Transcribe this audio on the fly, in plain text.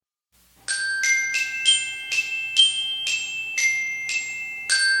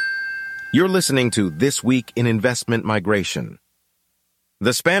You're listening to This Week in Investment Migration.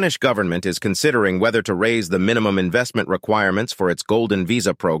 The Spanish government is considering whether to raise the minimum investment requirements for its Golden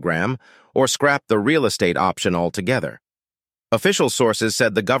Visa program or scrap the real estate option altogether. Official sources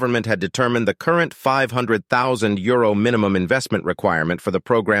said the government had determined the current €500,000 minimum investment requirement for the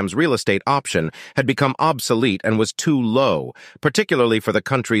program's real estate option had become obsolete and was too low, particularly for the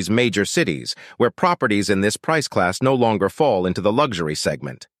country's major cities, where properties in this price class no longer fall into the luxury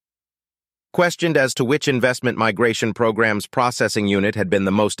segment. Questioned as to which investment migration program's processing unit had been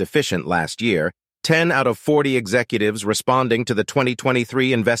the most efficient last year, 10 out of 40 executives responding to the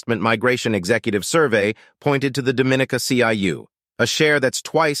 2023 Investment Migration Executive Survey pointed to the Dominica CIU, a share that's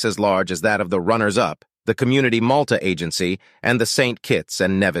twice as large as that of the runners-up, the Community Malta Agency, and the St. Kitts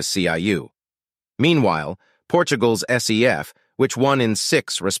and Nevis CIU. Meanwhile, Portugal's SEF, which 1 in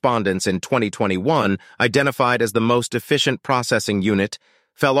 6 respondents in 2021 identified as the most efficient processing unit,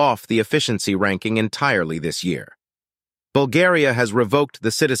 fell off the efficiency ranking entirely this year. Bulgaria has revoked the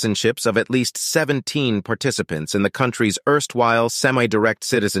citizenships of at least 17 participants in the country's erstwhile semi-direct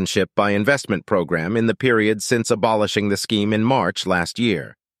citizenship by investment program in the period since abolishing the scheme in March last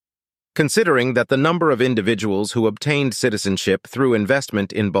year. Considering that the number of individuals who obtained citizenship through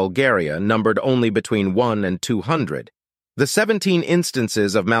investment in Bulgaria numbered only between 1 and 200, the 17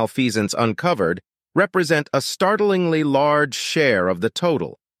 instances of malfeasance uncovered represent a startlingly large share of the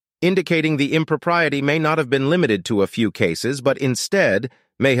total, indicating the impropriety may not have been limited to a few cases, but instead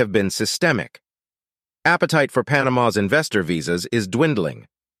may have been systemic. Appetite for Panama's investor visas is dwindling.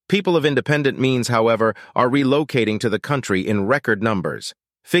 People of independent means, however, are relocating to the country in record numbers.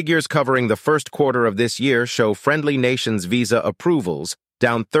 Figures covering the first quarter of this year show friendly nations visa approvals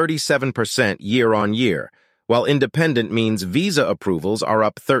down 37% year-on-year, while independent means visa approvals are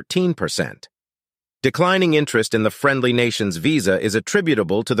up 13%. Declining interest in the friendly nations visa is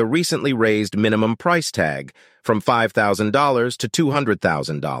attributable to the recently raised minimum price tag from $5,000 to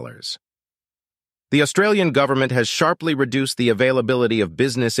 $200,000. The Australian government has sharply reduced the availability of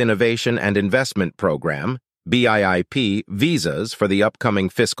Business Innovation and Investment Program, BIP, visas for the upcoming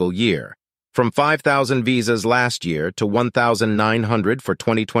fiscal year, from 5,000 visas last year to 1,900 for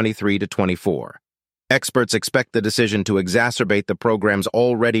 2023 to 24. Experts expect the decision to exacerbate the program's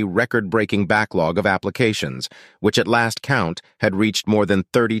already record-breaking backlog of applications, which at last count had reached more than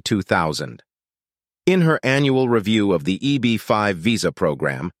 32,000. In her annual review of the EB-5 visa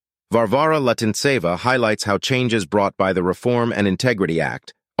program, Varvara Latintseva highlights how changes brought by the Reform and Integrity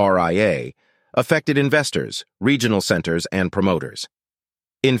Act, RIA, affected investors, regional centers, and promoters.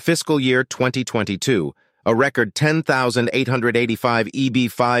 In fiscal year 2022, a record 10,885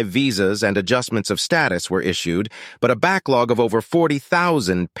 EB-5 visas and adjustments of status were issued, but a backlog of over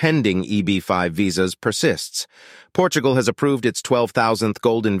 40,000 pending EB-5 visas persists. Portugal has approved its 12,000th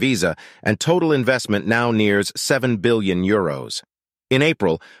golden visa, and total investment now nears €7 billion. In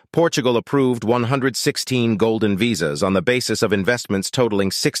April, Portugal approved 116 golden visas on the basis of investments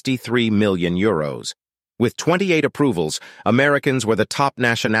totaling €63 million. With 28 approvals, Americans were the top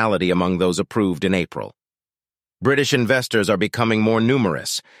nationality among those approved in April. British investors are becoming more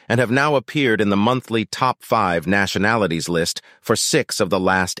numerous and have now appeared in the monthly top 5 nationalities list for 6 of the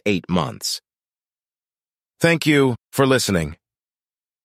last 8 months. Thank you for listening.